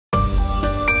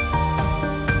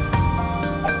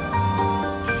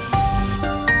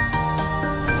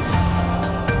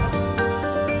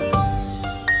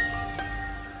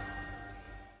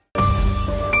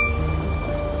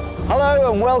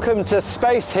and welcome to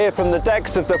space here from the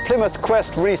decks of the Plymouth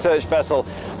Quest research vessel.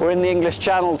 We're in the English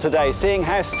Channel today, seeing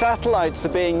how satellites are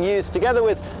being used together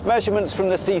with measurements from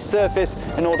the sea surface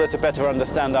in order to better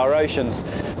understand our oceans.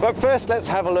 But first, let's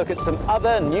have a look at some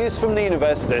other news from the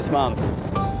universe this month.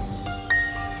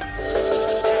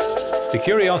 The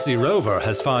Curiosity rover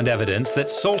has found evidence that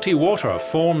salty water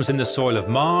forms in the soil of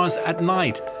Mars at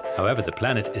night. However, the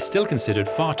planet is still considered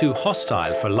far too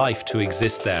hostile for life to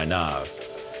exist there now.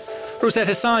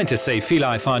 Rosetta scientists say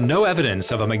Philae found no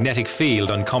evidence of a magnetic field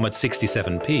on Comet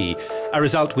 67P, a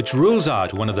result which rules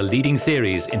out one of the leading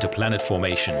theories into planet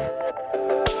formation.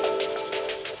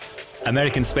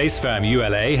 American space firm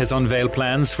ULA has unveiled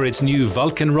plans for its new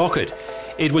Vulcan rocket.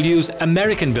 It will use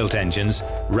American-built engines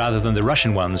rather than the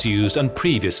Russian ones used on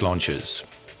previous launches.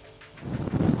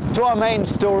 To our main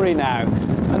story now.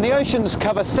 And the oceans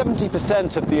cover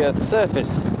 70% of the Earth's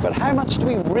surface, but how much do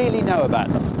we really know about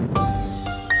them?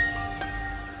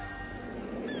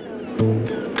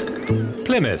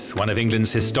 Plymouth, one of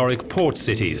England's historic port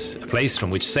cities, a place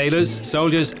from which sailors,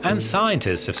 soldiers and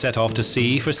scientists have set off to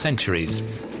sea for centuries.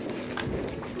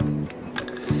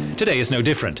 Today is no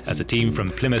different, as a team from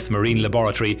Plymouth Marine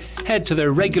Laboratory head to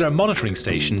their regular monitoring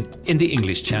station in the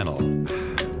English Channel.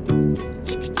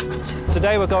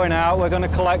 Today we're going out, we're going to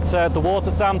collect the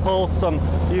water samples,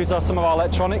 use some of our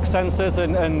electronic sensors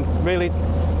and really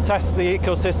test the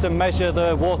ecosystem, measure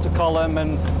the water column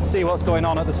and see what's going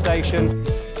on at the station.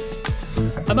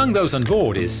 Among those on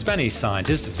board is Spanish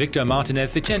scientist Victor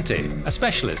Martinez Vicente, a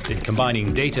specialist in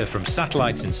combining data from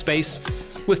satellites in space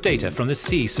with data from the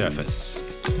sea surface.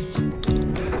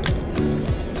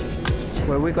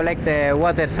 Where we collect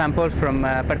water samples from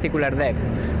a particular depth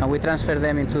and we transfer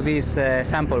them into these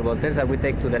sample bottles that we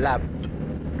take to the lab.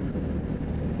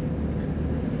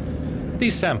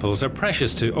 These samples are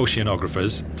precious to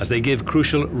oceanographers as they give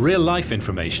crucial real-life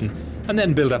information and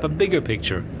then build up a bigger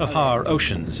picture of how our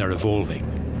oceans are evolving.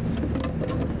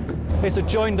 It's a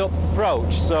joined-up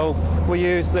approach, so we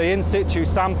use the in-situ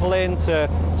sampling to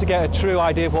get a true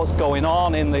idea of what's going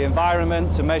on in the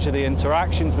environment, to measure the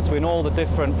interactions between all the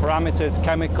different parameters,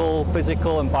 chemical,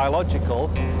 physical and biological.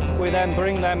 We then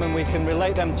bring them and we can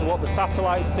relate them to what the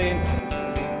satellite's seeing.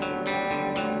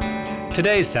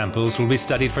 Today's samples will be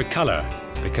studied for colour,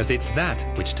 because it's that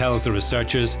which tells the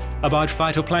researchers about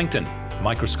phytoplankton,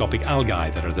 microscopic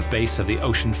algae that are the base of the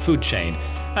ocean food chain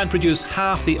and produce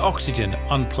half the oxygen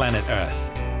on planet Earth.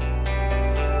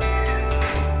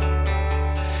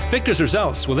 Victor's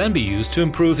results will then be used to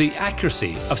improve the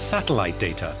accuracy of satellite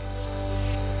data.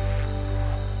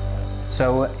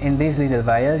 So in this little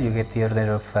vial you get the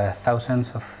order of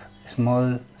thousands of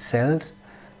small cells,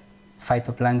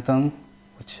 phytoplankton,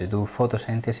 which do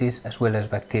photosynthesis, as well as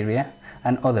bacteria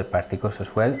and other particles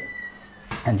as well.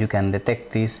 And you can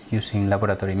detect this using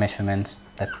laboratory measurements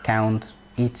that count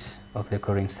each of the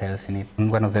occurring cells in it.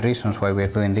 And one of the reasons why we're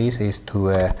doing this is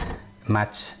to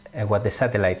match what the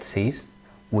satellite sees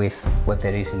with what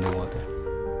there is in the water.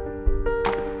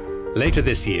 Later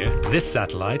this year, this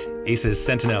satellite, ESA's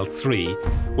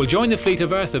Sentinel-3, will join the fleet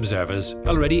of Earth observers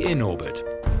already in orbit.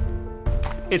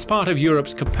 It's part of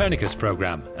Europe's Copernicus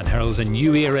program and heralds a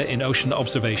new era in ocean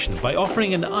observation by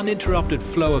offering an uninterrupted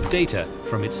flow of data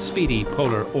from its speedy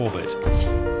polar orbit.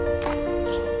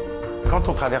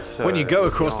 When you go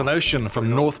across an ocean from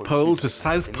North Pole to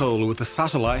South Pole with a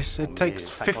satellite, it takes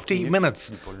 50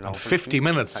 minutes, and 50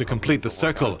 minutes to complete the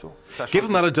circle.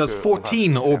 Given that it does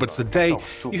 14 orbits a day,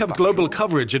 you have global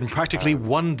coverage in practically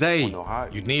one day.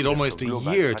 You'd need almost a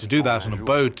year to do that on a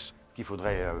boat.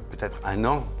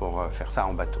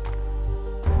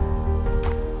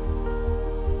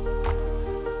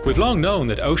 We've long known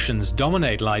that oceans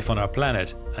dominate life on our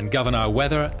planet and govern our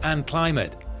weather and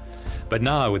climate. But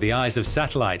now, with the eyes of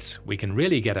satellites, we can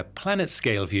really get a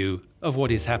planet-scale view of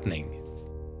what is happening.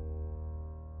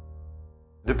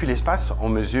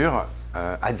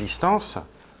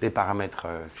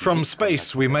 From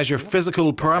space, we measure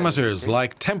physical parameters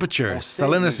like temperature,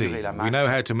 salinity. We know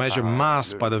how to measure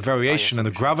mass by the variation in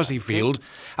the gravity field,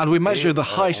 and we measure the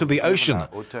height of the ocean,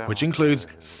 which includes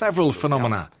several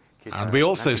phenomena. And we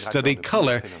also study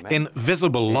color in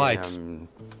visible light.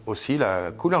 A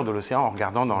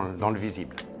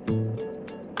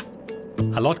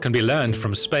lot can be learned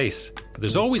from space, but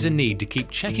there's always a need to keep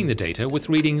checking the data with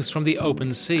readings from the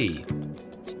open sea.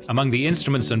 Among the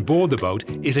instruments on board the boat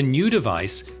is a new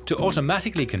device to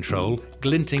automatically control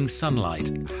glinting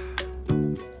sunlight.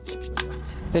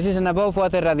 This is an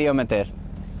above-water radiometer.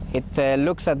 It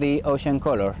looks at the ocean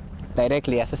color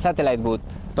directly as a satellite would,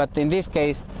 but in this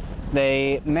case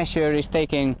the measure is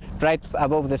taken right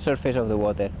above the surface of the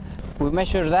water. We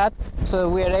measure that so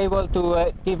we are able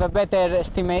to give a better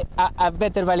estimate, a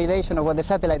better validation of what the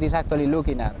satellite is actually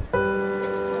looking at.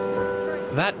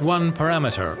 That one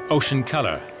parameter, ocean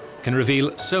color, can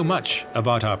reveal so much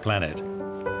about our planet.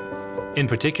 In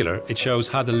particular, it shows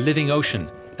how the living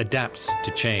ocean adapts to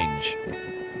change.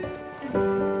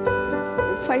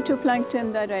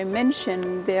 Phytoplankton that I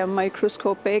mentioned, they are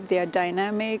microscopic, they are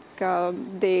dynamic,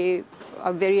 they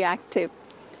are very active.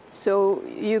 So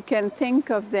you can think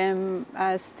of them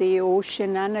as the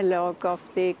ocean analog of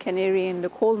the canary in the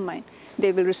coal mine.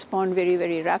 They will respond very,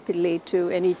 very rapidly to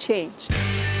any change.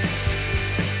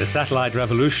 The satellite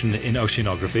revolution in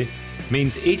oceanography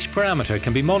means each parameter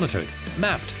can be monitored,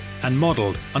 mapped, and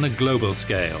modeled on a global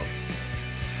scale.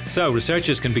 So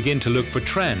researchers can begin to look for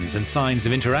trends and signs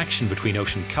of interaction between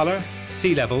ocean color,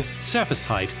 sea level, surface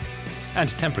height, and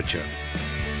temperature.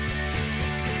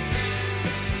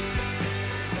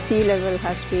 Sea level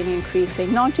has been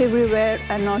increasing, not everywhere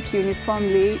and not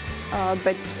uniformly,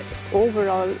 but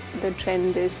overall the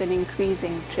trend is an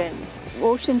increasing trend.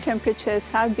 Ocean temperatures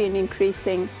have been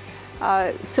increasing,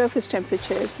 surface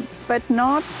temperatures, but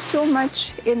not so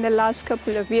much in the last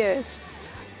couple of years.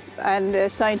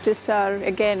 And scientists are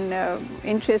again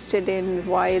interested in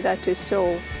why that is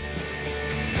so.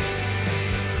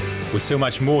 With so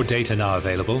much more data now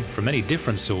available from many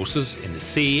different sources in the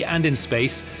sea and in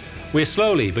space, we're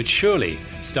slowly but surely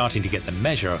starting to get the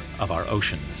measure of our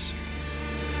oceans.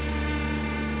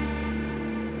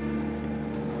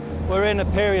 We're in a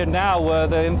period now where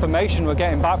the information we're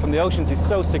getting back from the oceans is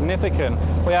so significant.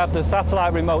 We have the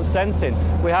satellite remote sensing,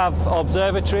 we have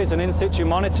observatories and in-situ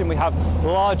monitoring, we have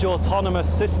large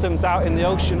autonomous systems out in the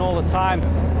ocean all the time.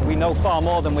 We know far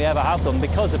more than we ever have done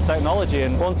because of technology,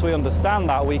 and once we understand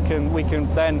that, we can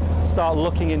then start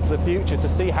looking into the future to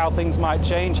see how things might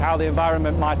change, how the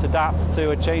environment might adapt to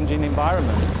a changing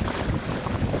environment.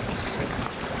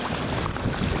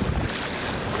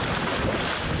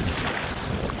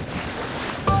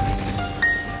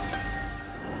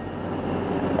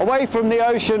 Away from the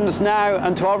oceans now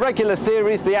and to our regular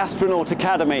series, The Astronaut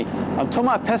Academy. And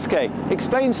Thomas Pesquet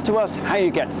explains to us how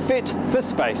you get fit for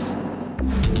space.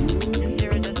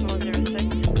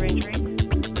 0.06, range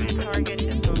range. Target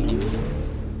is on.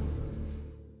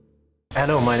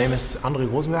 Hello, my name is André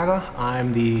Rosenberger.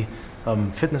 I'm the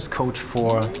fitness coach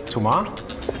for Thomas.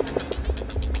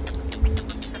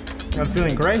 I'm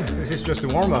feeling great. This is just a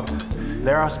warm-up.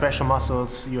 There are special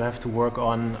muscles you have to work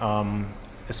on,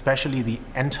 especially the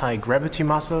anti-gravity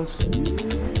muscles.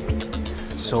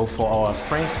 So for our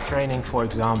strength training, for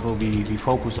example, we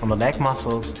focus on the leg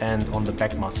muscles and on the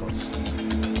back muscles.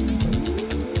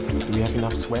 Do we have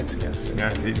enough sweat? Yes.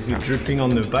 Yeah, is it dripping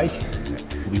on the bike?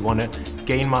 We want to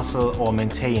gain muscle or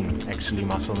maintain actually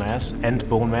muscle mass and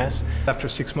bone mass. After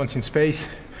 6 months in space,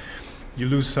 you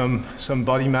lose some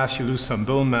body mass, you lose some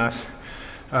bone mass,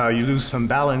 you lose some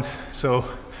balance. So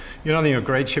you're not in a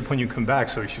great shape when you come back.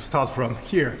 So if you start from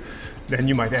here, then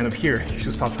you might end up here. If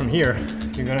you start from here,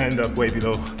 you're going to end up way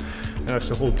below. And that's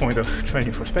the whole point of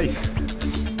training for space.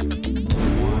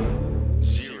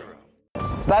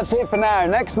 That's it for now.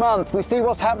 Next month, we see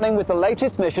what's happening with the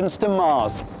latest missions to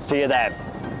Mars. See you then.